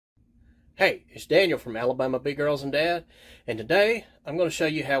Hey, it's Daniel from Alabama Big Girls and Dad, and today I'm going to show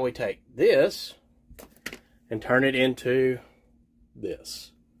you how we take this and turn it into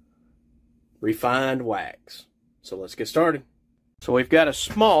this refined wax. So let's get started. So we've got a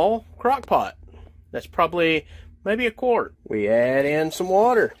small crock pot. That's probably maybe a quart. We add in some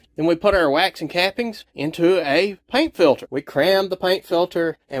water. Then we put our wax and cappings into a paint filter. We cram the paint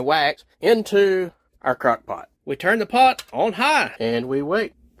filter and wax into our crock pot. We turn the pot on high and we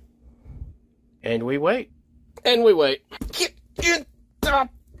wait. And we wait. And we wait. Get in the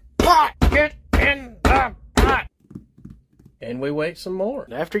pot! Get in the pot! And we wait some more.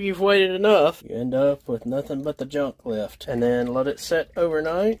 After you've waited enough, you end up with nothing but the junk left. And then let it set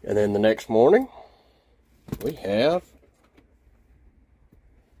overnight. And then the next morning, we have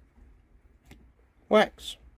wax.